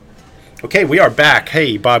Okay, we are back.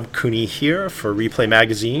 Hey, Bob Cooney here for Replay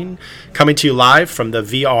Magazine, coming to you live from the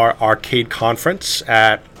VR Arcade Conference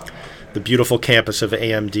at the beautiful campus of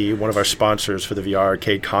AMD, one of our sponsors for the VR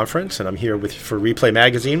Arcade Conference, and I'm here for Replay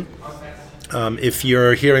Magazine. If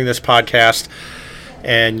you're hearing this podcast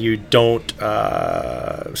and you don't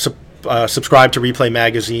subscribe to Replay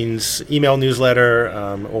Magazine's email newsletter,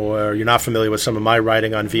 or you're not familiar with some of my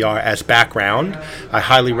writing on VR as background, I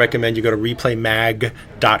highly recommend you go to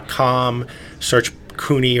replaymag.com, search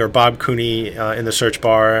Cooney or Bob Cooney in the search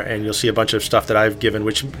bar, and you'll see a bunch of stuff that I've given,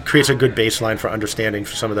 which creates a good baseline for understanding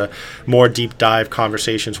for some of the more deep dive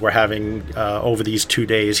conversations we're having over these 2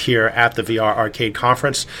 days here at the VR Arcade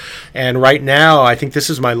Conference. And right now, I think this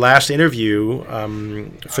is my last interview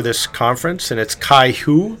for this conference, and it's Kai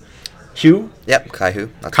Hu. Yep, Kai Hu.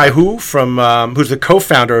 Kai Hu, from who's the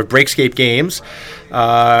co-founder of Breakscape Games.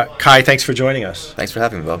 Kai, thanks for joining us. Thanks for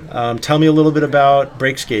having me, Bob. Tell me a little bit about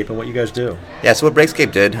Breakscape and what you guys do. Yeah, so what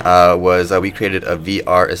Breakscape did was we created a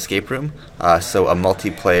VR escape room, so a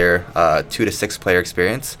multiplayer 2 to 6 player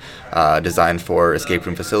experience designed for escape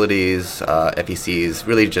room facilities, FECs,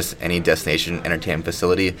 really just any destination entertainment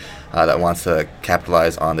facility that wants to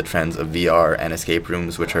capitalize on the trends of VR and escape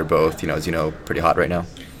rooms, which are both, as you know, pretty hot right now.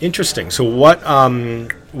 Interesting. So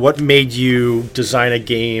what made you design a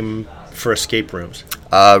game for escape rooms?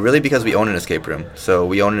 Really because we own an escape room. So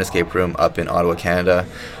we own an escape room up in Ottawa, Canada.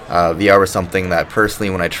 VR was something that personally,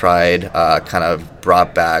 when I tried, kind of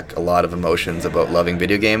brought back a lot of emotions about loving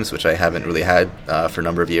video games, which I haven't really had for a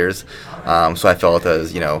number of years. So I felt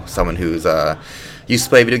as, someone who's used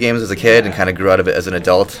to play video games as a kid and kind of grew out of it as an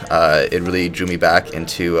adult, it really drew me back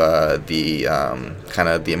into the kind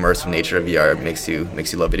of the immersive nature of VR. It makes you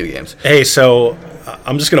love video games. Hey, so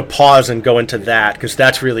I'm just going to pause and go into that because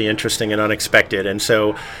that's really interesting and unexpected. And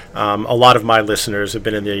so a lot of my listeners have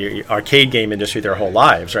been in the arcade game industry their whole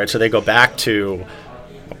lives, right? So they go back to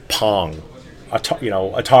Pong,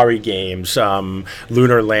 Atari games,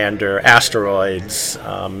 Lunar Lander, Asteroids,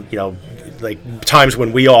 like times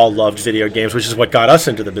when we all loved video games, which is what got us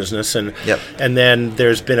into the business. And Yep. And then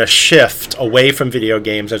there's been a shift away from video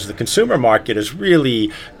games as the consumer market has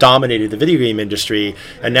really dominated the video game industry.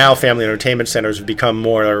 And now family entertainment centers have become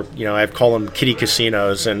more, I call them kiddie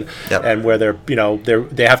casinos, and Yep. and where they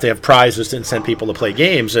have to have prizes to incent people to play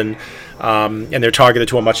games, and they're targeted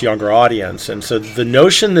to a much younger audience. And so the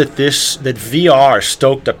notion that VR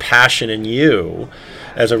stoked a passion in you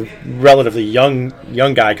as a relatively young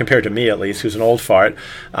guy compared to me, at least, who's an old fart,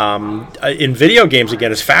 in video games,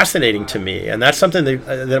 again, is fascinating to me. And that's something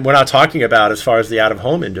that we're not talking about as far as the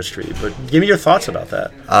out-of-home industry. But give me your thoughts about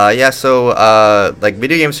that. So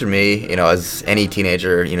video games for me, as any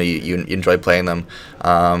teenager, you enjoy playing them.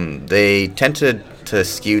 They tend to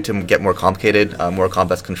skew to get more complicated, more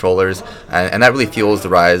complex controllers, and that really fuels the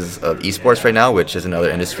rise of esports right now, which is another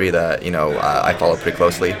industry that I follow pretty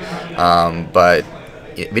closely. But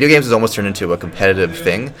video games has almost turned into a competitive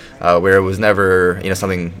thing, where it was never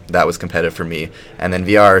something that was competitive for me. And then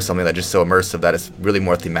VR is something that's just so immersive that it's really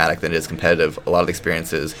more thematic than it is competitive. A lot of the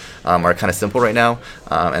experiences are kind of simple right now,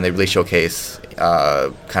 and they really showcase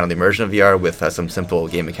kind of the immersion of VR with some simple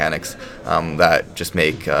game mechanics that just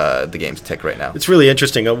make the games tick right now. It's really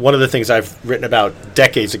interesting. One of the things I've written about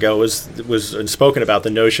decades ago was and spoken about the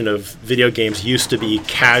notion of video games used to be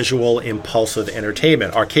casual, impulsive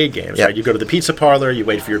entertainment, arcade games. Yep. Right? You go to the pizza parlor, you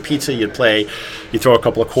wait for your pizza, you throw a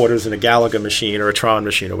couple of quarters in a Galaga machine or a Tron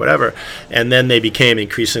machine or whatever, and then they became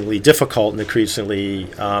increasingly difficult and increasingly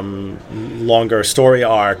longer story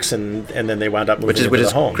arcs, and then they wound up moving into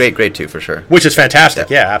the home. Which is great too, for sure. Which is fantastic.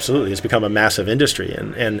 Yeah, absolutely. It's become a massive industry,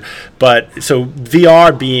 but so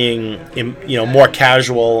VR being more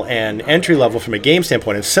casual and entry level from a game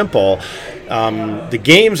standpoint and simple. The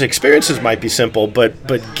games experiences might be simple, but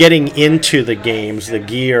getting into the games, the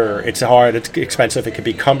gear, it's hard, it's expensive, it could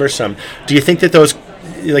be cumbersome. Do you think that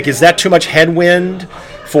is that too much headwind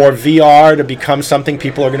for VR to become something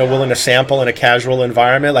people are going to willing to sample in a casual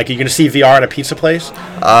environment? Like, you're going to see VR in a pizza place?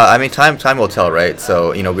 Time will tell, right?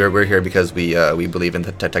 So, we're here because we believe in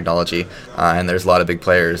the technology, and there's a lot of big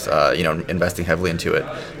players, investing heavily into it.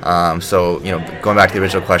 Going back to the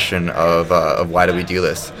original question of why do we do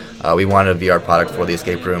this? We wanted a VR product for the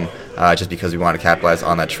escape room, just because we wanted to capitalize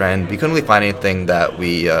on that trend. We couldn't really find anything that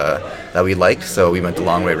we that we liked, so we went the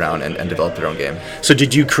long way around and developed our own game. So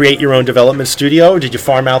did you create your own development studio? Did you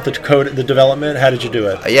farm out the code, the development? How did you do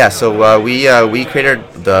it? Yeah, so we created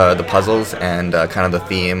the puzzles and kind of the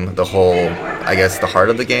theme, the whole, I guess, the heart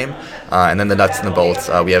of the game, and then the nuts and the bolts.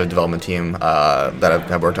 We have a development team that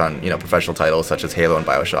have worked on professional titles such as Halo and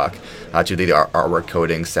BioShock, to do the artwork,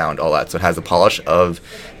 coding, sound, all that. So it has the polish of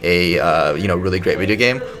a really great video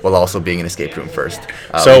game while also being an escape room first.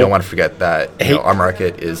 So we don't want to forget that our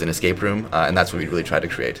market is an escape room, and that's what we really try to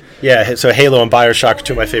create. Yeah, so Halo and BioShock are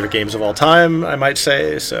two of my favorite games of all time, I might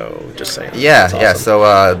say. So just saying. Yeah, awesome. Yeah.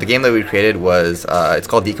 So the game that we created was it's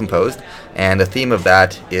called Decomposed. And the theme of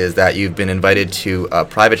that is that you've been invited to a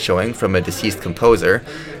private showing from a deceased composer,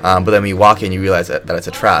 but then when you walk in, you realize that it's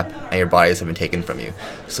a trap, and your bodies have been taken from you.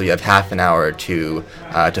 So you have half an hour to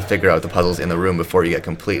figure out the puzzles in the room before you get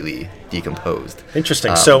completely decomposed.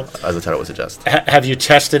 Interesting. So, as the title would suggest, have you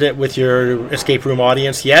tested it with your escape room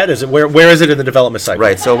audience yet? Is it where is it in the development cycle?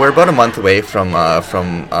 Right. So we're about a month away from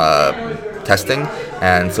testing,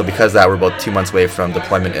 and so because of that, we're about 2 months away from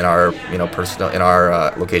deployment in our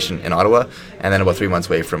location in Ottawa, and then about 3 months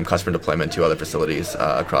away from customer deployment to other facilities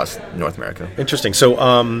across North America. Interesting. So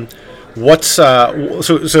what's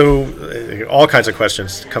so all kinds of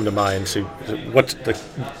questions come to mind. So what's the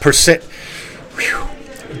percent?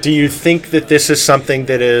 Do you think that this is something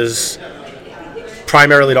that is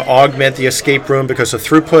primarily to augment the escape room because of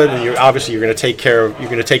throughput, and you're going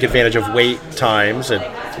to take advantage of wait times?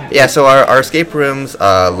 Yeah, so our escape rooms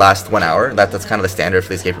last 1 hour. That's kind of the standard for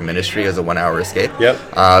the escape room industry, is a 1 hour escape. Yep.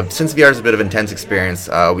 Since VR is a bit of an intense experience,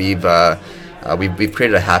 we've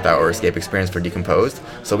created a half-hour escape experience for Decomposed.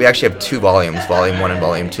 So we actually have 2 volumes, Volume 1 and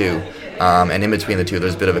Volume 2. And in between the two,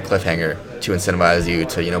 there's a bit of a cliffhanger to incentivize you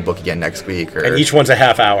to book again next week. And each one's a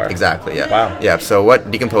half hour. Exactly. Yeah. Wow. Yeah. So what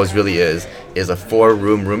Decomposed really is a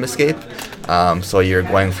 4-room escape. So you're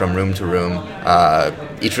going from room to room.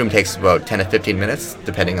 Each room takes about 10 to 15 minutes,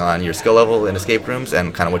 depending on your skill level in escape rooms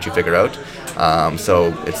and kind of what you figure out.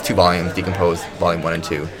 So it's 2 volumes. Decomposed Volume 1 and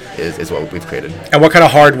 2 is what we've created. And what kind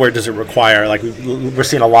of hardware does it require? Like we're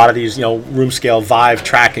seeing a lot of these, room scale Vive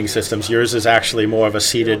tracking systems. Yours is actually more of a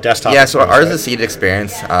seated desktop. Yeah, so ours is a seated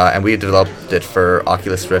experience, and we developed it for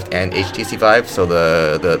Oculus Rift and HTC Vive, so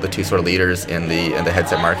the two sort of leaders in the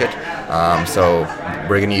headset market. So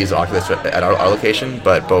we're going to use Oculus Rift at our location,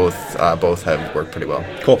 but both have worked pretty well.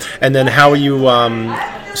 Cool. And then how are you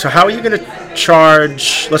going to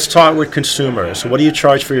charge? Let's talk with consumers. So what do you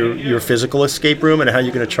charge for your physical escape room, and how are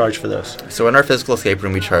you going to charge for this? So in our physical escape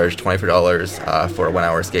room, we charge $24 for a 1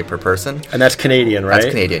 hour escape per person. And that's Canadian, right?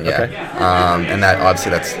 That's Canadian, yeah. Okay. And that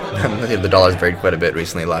obviously the dollar's varied quite a bit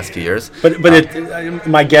recently, the last few years. But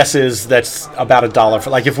my guess is that's about $1 for,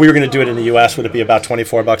 like, if we were going to do it in the U.S., would it be about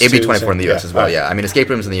 $24? It'd be $24 in the U.S. as well. Yeah. I mean, escape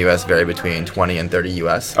rooms in the U.S. vary between $20 and $30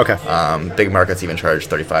 U.S. Okay. Big markets even charge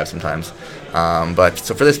 $35 sometimes. But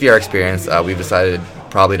so for this VR experience, we've decided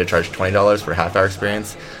probably to charge $20 for a half-hour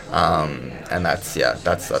experience, and that's sort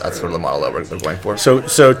of the model that we're going for. So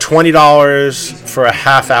 $20 for a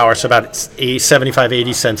half hour, so about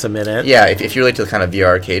 75-80 cents a minute. Yeah, if you relate to the kind of VR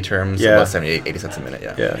arcade terms, yeah. About 70-80 cents a minute.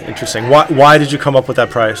 Yeah. Yeah, interesting. Why did you come up with that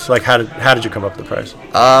price? Like, how did you come up with the price?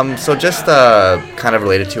 So just kind of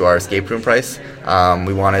related to our escape room price.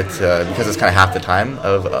 We wanted to, because it's kind of half the time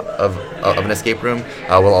of an escape room,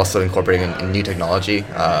 we're also incorporating in new technology.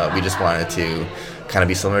 We just wanted to kind of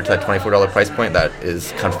be similar to that $24 price point that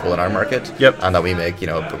is comfortable in our market. Yep. And that we make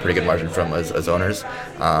a pretty good margin from as owners,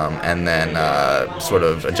 and then sort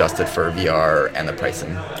of adjust it for VR and the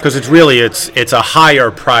pricing. Because it's a higher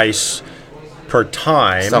price per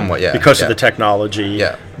time, somewhat, yeah, because of the technology.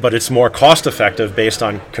 Yeah. But it's more cost effective based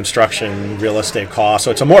on construction, real estate costs.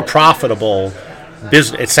 So it's a more profitable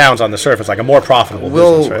business. It sounds on the surface like a more profitable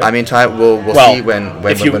business, right? I mean, we'll see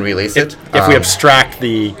when we release it. If we abstract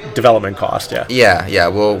the development cost, yeah. Yeah.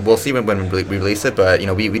 We'll see when we release it, but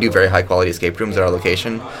we do very high quality escape rooms at our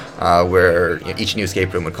location, where each new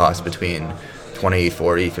escape room would cost between 20,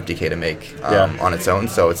 40, 50K to make on its own.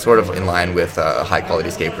 So it's sort of in line with a high quality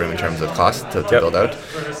escape room in terms of cost to build out,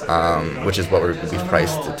 which is what we've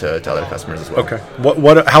priced to other customers as well. Okay.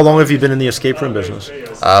 How long have you been in the escape room business?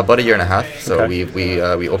 About a year and a half. So okay. we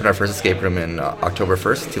opened our first escape room in October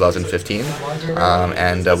 1st, 2015,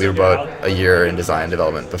 and we were about a year in design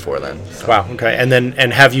development before then. So. Wow. Okay. And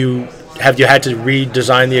have you had to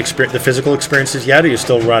redesign the physical experiences yet, or are you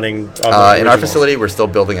still running on in our facility, we're still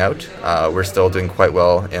building out. We're still doing quite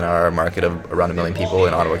well in our market of around 1 million people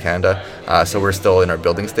in Ottawa, Canada. So we're still in our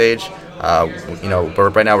building stage.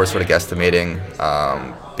 But right now we're sort of guesstimating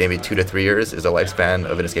maybe 2 to 3 years is the lifespan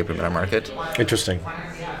of an escape room in our market. Interesting.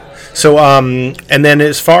 So, and then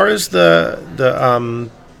as far as the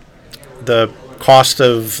the cost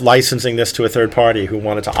of licensing this to a third party who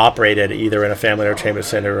wanted to operate it either in a family entertainment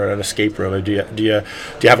center or an escape room? Do you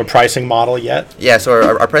have a pricing model yet? Yeah,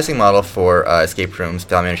 so our pricing model for escape rooms,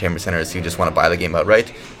 family entertainment centers who just want to buy the game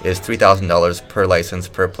outright is $3,000 per license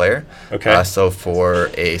per player. Okay. So for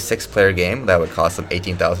a 6-player game, that would cost them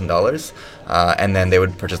 $18,000. And then they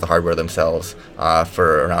would purchase the hardware themselves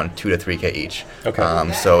for around $2,000 to $3,000 each.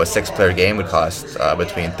 Okay. So a 6-player game would cost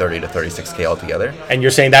between $30,000 to $36,000 altogether. And you're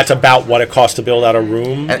saying that's about what it costs to build out a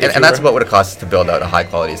room? And that's about what it costs to build out a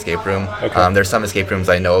high-quality escape room. Okay. There's some escape rooms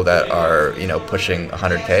I know that are pushing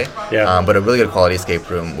 $100,000. Yeah. But a really good quality escape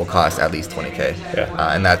room will cost at least $20,000.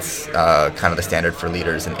 Yeah. And that's kind of the standard for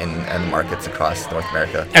leaders in markets across North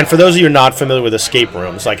America. And for those of you not familiar with escape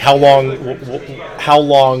rooms, like how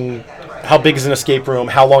big is an escape room?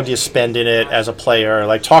 How long do you spend in it as a player?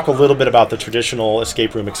 Like, talk a little bit about the traditional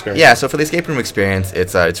escape room experience. Yeah, so for the escape room experience,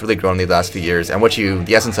 it's really grown in the last few years. And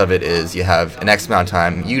the essence of it is you have an X amount of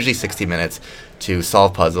time, usually 60 minutes, to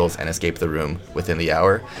solve puzzles and escape the room within the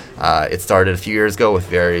hour. It started a few years ago with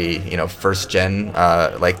very, first gen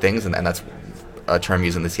like things, and that's a term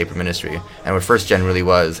used in the escape room industry. And what first gen really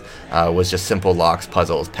was just simple locks,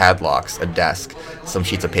 puzzles, padlocks, a desk, some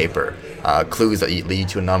sheets of paper, clues that lead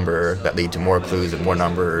to a number, that lead to more clues and more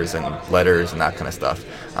numbers and letters and that kind of stuff.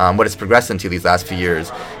 What it's progressed into these last few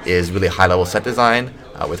years is really high-level set design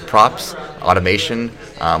with props, automation,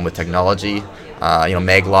 with technology,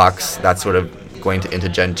 mag locks, that sort of going into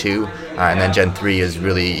Gen 2, and then Gen 3 is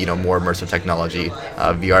really more immersive technology,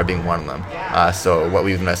 VR being one of them. So what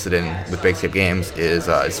we've invested in with Breakscape Games is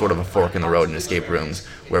sort of a fork in the road in escape rooms,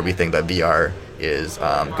 where we think that VR is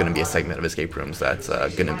going to be a segment of escape rooms that's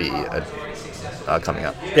going to be coming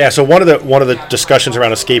up. Yeah, so one of the discussions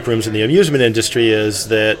around escape rooms in the amusement industry is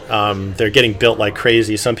that they're getting built like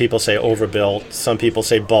crazy. Some people say overbuilt, some people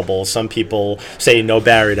say bubble, some people say no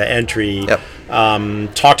barrier to entry. Yep.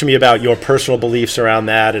 Talk to me about your personal beliefs around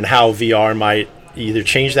that and how VR might either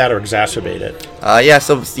change that or exacerbate it. Yeah,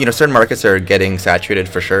 so certain markets are getting saturated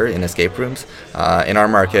for sure in escape rooms. In our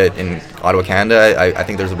market in Ottawa, Canada, I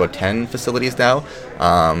think there's about 10 facilities now.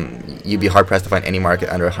 You'd be hard pressed to find any market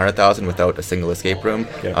under 100,000 without a single escape room.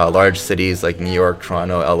 Yeah. Large cities like New York,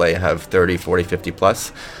 Toronto, LA have 30, 40, 50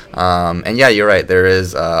 plus. And yeah, you're right. There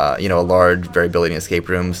is a large variability in escape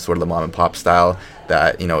rooms, sort of the mom and pop style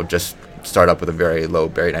that just start up with a very low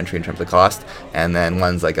barrier to entry in terms of cost, and then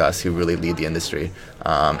ones like us who really lead the industry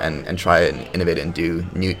and try and innovate and do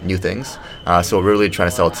new things. So what we're really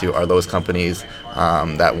trying to sell to are those companies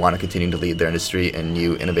that want to continue to lead their industry in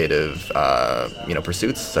new innovative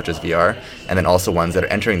pursuits such as VR, and then also ones that are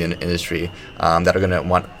entering the industry that are going to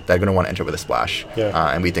want to enter with a splash.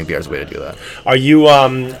 Yeah. And we think VR is a way to do that. Are you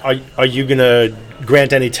going to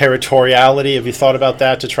grant any territoriality? Have you thought about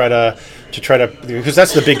that to try to because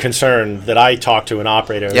that's the big concern that I talk to in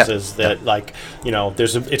operators is that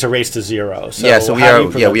it's a race to zero. So we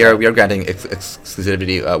are granting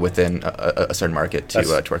exclusivity within a certain market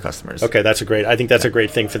to our customers. Okay, I think that's a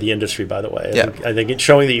great thing for the industry, by the way. Yeah. I think it's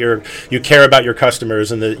showing that you care about your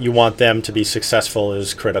customers and that you want them to be successful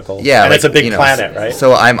is critical. Yeah, and it's a big planet, right?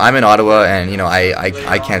 So I'm in Ottawa, and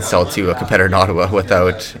I can't sell to a competitor in Ottawa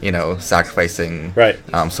without sacrificing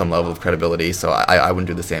some level of credibility. So I wouldn't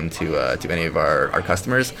do the same to any of our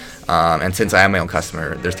customers. And since I am my own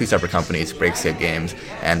customer, there's two separate companies, Breakscape Games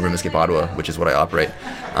and Room Escape Ottawa, which is what I operate.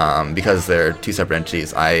 Because they're two separate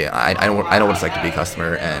entities, I know what it's like to be a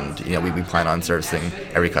customer, and we plan on servicing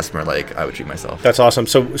every customer like I would treat myself. That's awesome.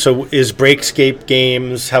 So is Breakscape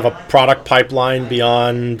Games have a product pipeline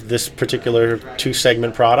beyond this particular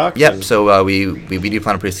two-segment product? Yep. So we do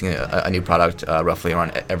plan on producing a new product roughly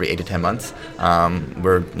around every 8 to 10 months.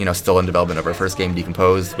 We're still in development of our first game,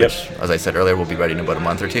 Decompose, which, as I said earlier, will be ready in about a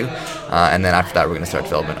month or two. And then after that, we're going to start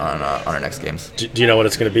development on our next games. Do you know what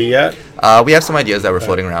it's going to be yet? We have some ideas that we're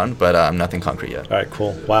floating around, but nothing concrete yet. All right,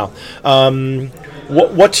 cool. Wow.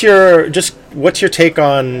 What's your take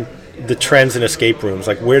on the trends in escape rooms?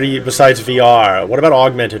 Like, where do you, besides VR, what about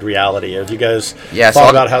augmented reality? Have you guys thought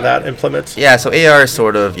about how that implements? Yeah, so AR is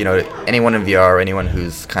sort of, anyone in VR, or anyone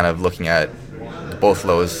who's kind of looking at both of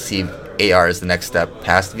those, see AR as the next step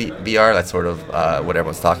past VR. That's sort of what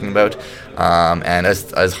everyone's talking about. And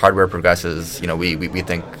as hardware progresses, we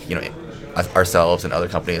think, ourselves and other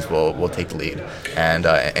companies will take the lead and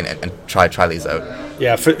try these out.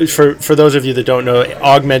 Yeah, for those of you that don't know,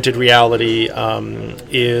 augmented reality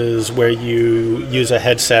is where you use a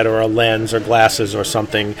headset or a lens or glasses or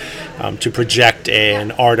something to project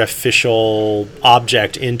an artificial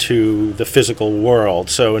object into the physical world.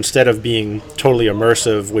 So instead of being totally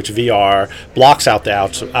immersive, which VR blocks out the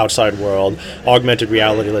outside world, augmented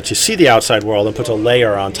reality lets you see the outside world and puts a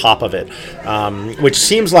layer on top of it, which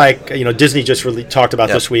seems like, Disney just really talked about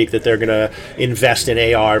this week that they're going to invest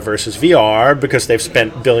in AR versus VR because they've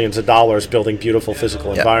spent billions of dollars building beautiful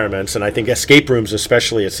physical environments, and I think escape rooms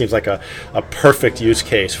especially, it seems like a perfect use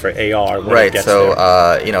case for AR when it gets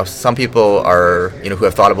there. Some people are, who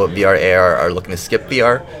have thought about VR, AR are looking to skip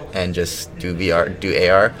VR and just do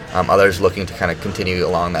AR. Others looking to kind of continue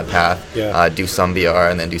along that path, do some VR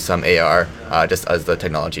and then do some AR, just as the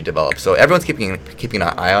technology develops. So everyone's keeping an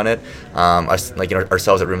eye on it.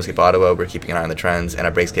 Ourselves at RuneScape Ottawa, we're keeping an eye on the trends, and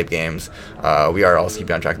at Breakscape Games, we are also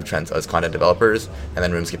keeping on track with the trends as content developers, and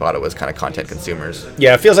then RuneScape Ottawa is kind of content consumers.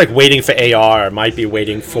 Yeah, it feels like waiting for AR might be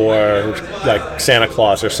waiting for like Santa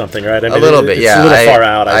Claus or something, right? I mean, a little bit, it's a little far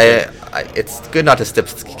out. It's good not to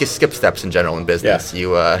skip steps in general in business.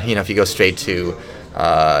 Yeah. If you go straight to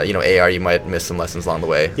AR, you might miss some lessons along the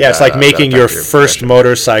way. Yeah, it's like making your first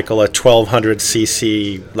motorcycle a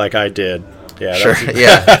 1200cc like I did. Yeah, sure.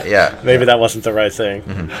 Yeah. Maybe that wasn't the right thing.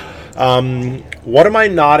 Mm-hmm. What am I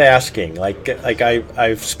not asking?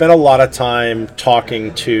 I've spent a lot of time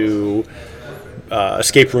talking to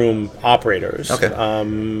escape room operators. Okay.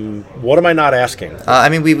 What am I not asking?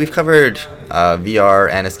 We've covered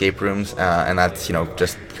VR and escape rooms, and that's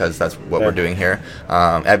just because that's what we're doing here.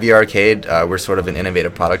 At VR Arcade, we're sort of an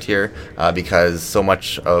innovative product here because so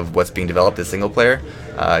much of what's being developed is single player.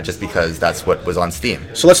 Just because that's what was on Steam.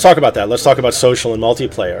 So let's talk about that. Let's talk about social and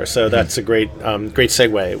multiplayer. So that's a great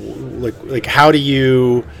segue. Like how do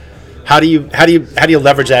you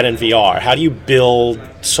leverage that in VR? How do you build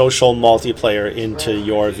social multiplayer into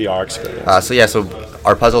your VR experience? So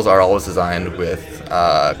our puzzles are always designed with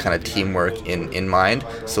kind of teamwork in mind,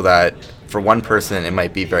 so that for one person it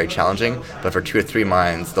might be very challenging, but for 2 or 3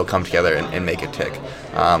 minds they'll come together and make it tick.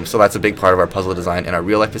 So that's a big part of our puzzle design in our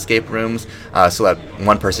real life escape rooms, so that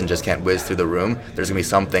one person just can't whiz through the room. There's going to be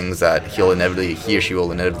some things that he or she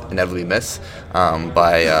will inevitably miss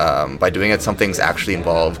by doing it. Some things actually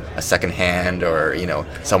involve a second hand or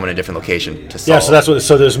someone in a different location to solve. Yeah,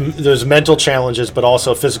 so there's mental challenges, but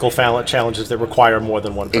also physical challenges that require more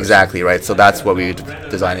than one person. Exactly, right. So that's what we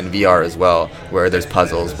design in VR as well, where there's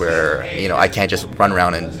puzzles where I can't just run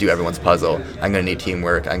around and do everyone's puzzle. I'm going to need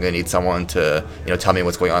teamwork. I'm going to need someone to tell me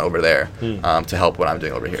what's going on over there to help what I'm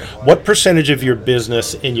doing over here. What percentage of your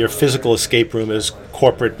business in your physical escape room is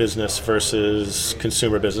corporate business versus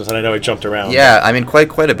consumer business? And I know I jumped around. Yeah,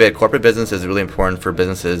 quite a bit. Corporate business is really important for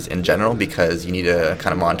businesses in general because you need to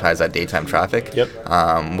kind of monetize that daytime traffic. Yep.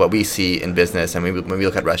 What we see in business, and when we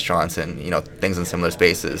look at restaurants and things in similar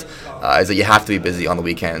spaces, is that you have to be busy on the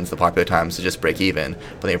weekends, the popular times, to just break even.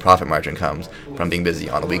 But then your profit margin comes from being busy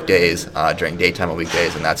on the weekdays, during daytime on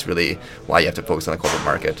weekdays, and that's really why you have to focus on the corporate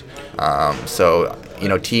market.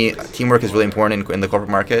 Teamwork is really important in the corporate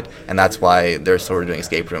market, and that's why they're sort of doing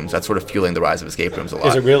escape rooms. That's sort of fueling the rise of escape rooms a lot.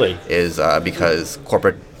 Is it really? Because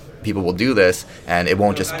corporate people will do this, and it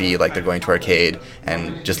won't just be like they're going to arcade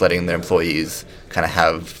and just letting their employees kind of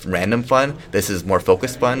have random fun. This is more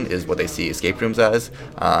focused fun, is what they see escape rooms as,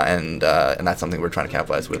 and that's something we're trying to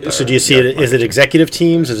capitalize with. So do you see it? Is it executive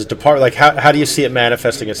teams? Is it how do you see it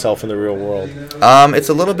manifesting itself in the real world? It's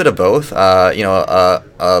a little bit of both.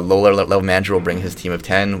 A lower level manager will bring his team of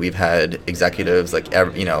 10. We've had executives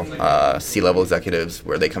C-level executives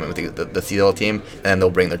where they come in with the C-level team, and then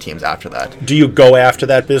they'll bring their teams after that. Do you go after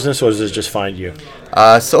that business, or does it just find you?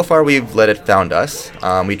 So far, we've let it found us.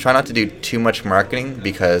 We try not to do too much marketing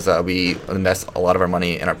because we invest a lot of our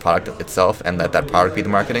money in our product itself and let that product be the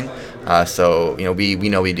marketing. We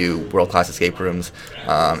know we do world-class escape rooms,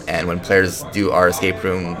 and when players do our escape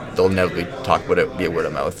room, they'll inevitably talk about it via word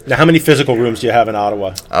of mouth. Now, how many physical rooms do you have in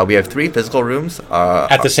Ottawa? We have 3 physical rooms.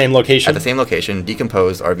 At the same location? At the same location.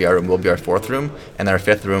 Decomposed, our VR room will be our 4th room, and our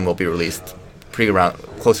 5th room will be released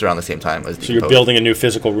closer around the same time as Decomposed. So you're building a new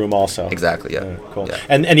physical room also? Exactly, yeah. Cool. Yeah.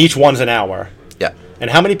 And each one's an hour? Yeah. And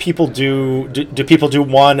how many people do people do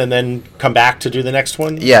one and then come back to do the next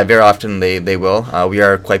one? Yeah, very often they will. We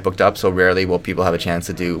are quite booked up, so rarely will people have a chance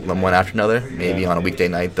to do one after another. Maybe on a weekday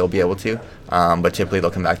night they'll be able to, but typically they'll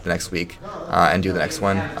come back the next week and do the next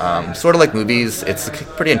one. Sort of like movies, it's a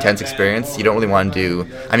pretty intense experience. You don't really want to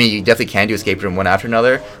do... you definitely can do escape room one after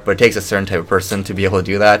another, but it takes a certain type of person to be able to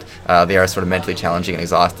do that. They are sort of mentally challenging and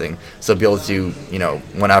exhausting. So to be able to do,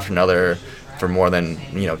 one after another for more than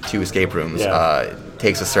 2 escape rooms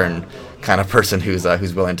takes a certain kind of person who's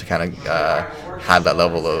willing to kind of have that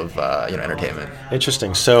level of entertainment.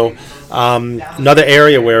 Interesting. So another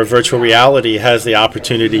area where virtual reality has the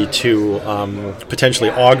opportunity to potentially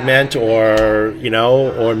augment or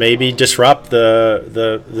maybe disrupt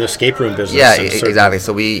the escape room business. Yeah, exactly.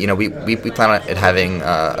 So we plan on it having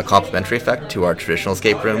a complementary effect to our traditional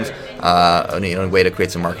escape rooms. A way to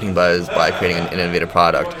create some marketing buzz by creating an innovative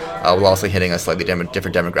product, while also hitting a slightly different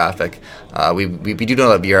demographic. We do know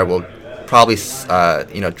that VR will probably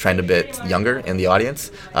trend a bit younger in the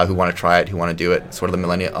audience, who want to try it, who want to do it, sort of the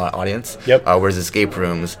millennial audience. Yep. Whereas escape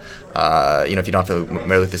rooms, if you're not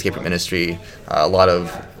familiar with the escape room industry, a lot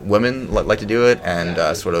of women like to do it,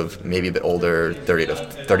 and sort of maybe a bit older,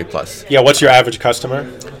 30 plus. Yeah, what's your average customer?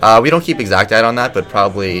 We don't keep exact data on that, but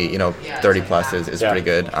probably 30 plus is pretty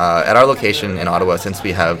good. At our location in Ottawa, since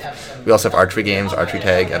we also have archery games, archery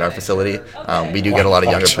tag at our facility. We do get a lot of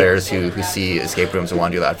younger players who see escape rooms and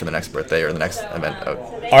want to do that for the next birthday or the next event out.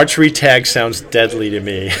 Archery tag sounds deadly to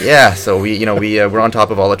me. Yeah, so we're on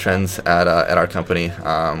top of all the trends at our company,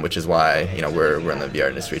 which is why we're in the VR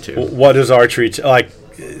industry too. What is archery like?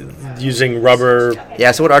 Using rubber.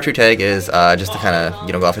 Yeah, so what archery tag is, just to kind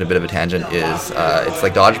of go off on a bit of a tangent, is it's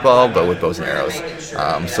like dodgeball but with bows and arrows.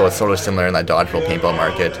 So it's sort of similar in that dodgeball paintball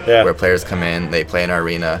market, where players come in, they play in our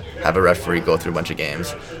arena, have a referee go through a bunch of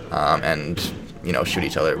games, and shoot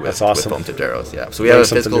each other with foam tipped arrows. Yeah. So we have a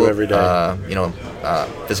physical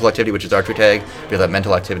physical activity, which is archery tag. We have that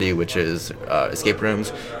mental activity, which is escape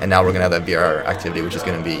rooms, and now we're going to have that VR activity, which is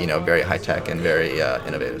going to be very high tech and very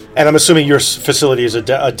innovative. And I'm assuming your facility is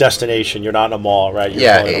a destination. You're not in a mall, right?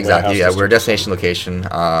 Yeah, exactly. Yeah, we're a destination location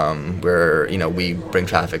where we bring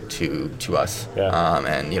traffic to us,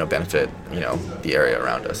 and benefit the area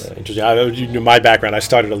around us. Interesting. My background, I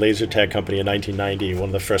started a laser tag company in 1990, one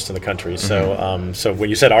of the first in the country. So. So when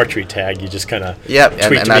you said archery tag, you just kind of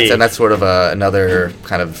and that's sort of another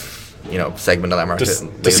kind of segment of that market.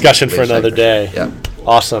 Discussion for another day. Yeah.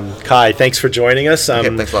 Awesome, Kai. Thanks for joining us.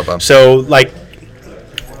 Thanks a lot, Bob. So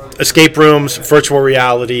escape rooms, virtual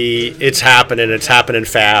reality, it's happening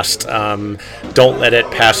fast. Don't let it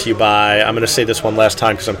pass you by. I'm going to say this one last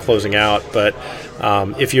time because I'm closing out, but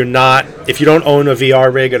if you don't own a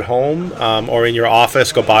VR rig at home or in your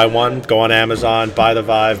office, go buy one. Go on Amazon, buy the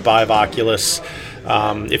Vive, buy the Oculus.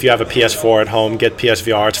 If you have a PS4 at home, get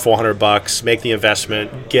PSVR. It's $400. Make the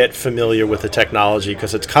investment. Get familiar with the technology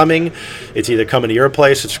because it's coming. It's either coming to your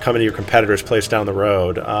place, it's coming to your competitor's place down the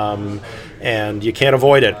road. And you can't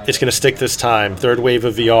avoid it. It's going to stick this time. Third wave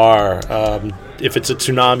of VR. If it's a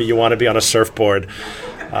tsunami, you want to be on a surfboard.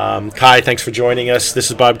 Kai, thanks for joining us. This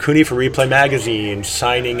is Bob Cooney for Replay Magazine,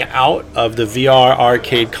 signing out of the VR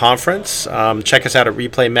Arcade Conference. Check us out at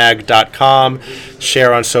replaymag.com.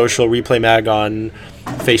 Share on social, ReplayMag on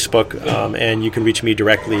Facebook, and you can reach me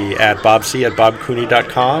directly at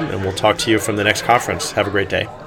bobc@bobcooney.com, and we'll talk to you from the next conference. Have a great day.